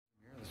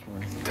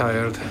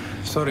tired.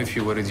 Sorry if she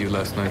worried you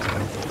last night.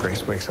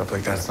 Grace wakes up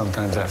like that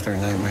sometimes after a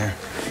nightmare.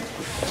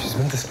 She's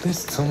been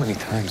dismissed so many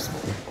times.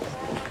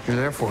 You're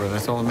there for her.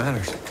 That's all that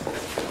matters.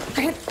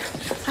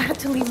 I had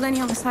to leave Lenny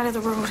on the side of the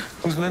road.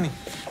 Who's Lenny?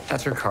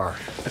 That's her car.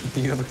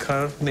 You have a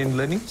car named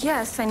Lenny?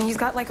 Yes, and he's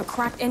got like a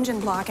cracked engine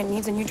block and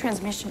needs a new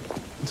transmission.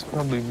 It's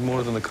probably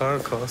more than the car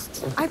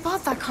costs. I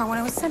bought that car when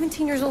I was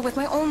 17 years old with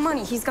my own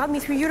money. He's got me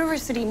through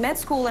university, med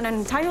school, and an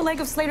entire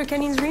leg of Slater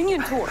Kenyon's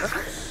reunion tour.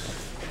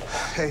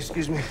 Hey,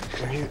 excuse me.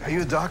 Are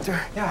you a doctor?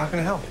 Yeah, how can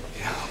I help?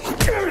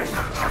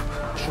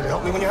 Should have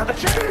helped me when you had the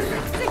chance. Security!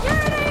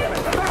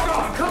 Back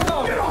off! Come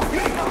on! Get off me!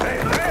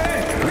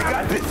 Hey! We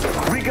got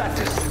this! We got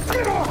this!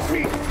 Get off me!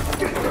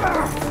 Get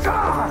off!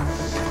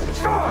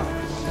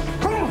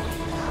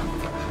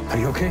 Are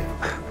you okay?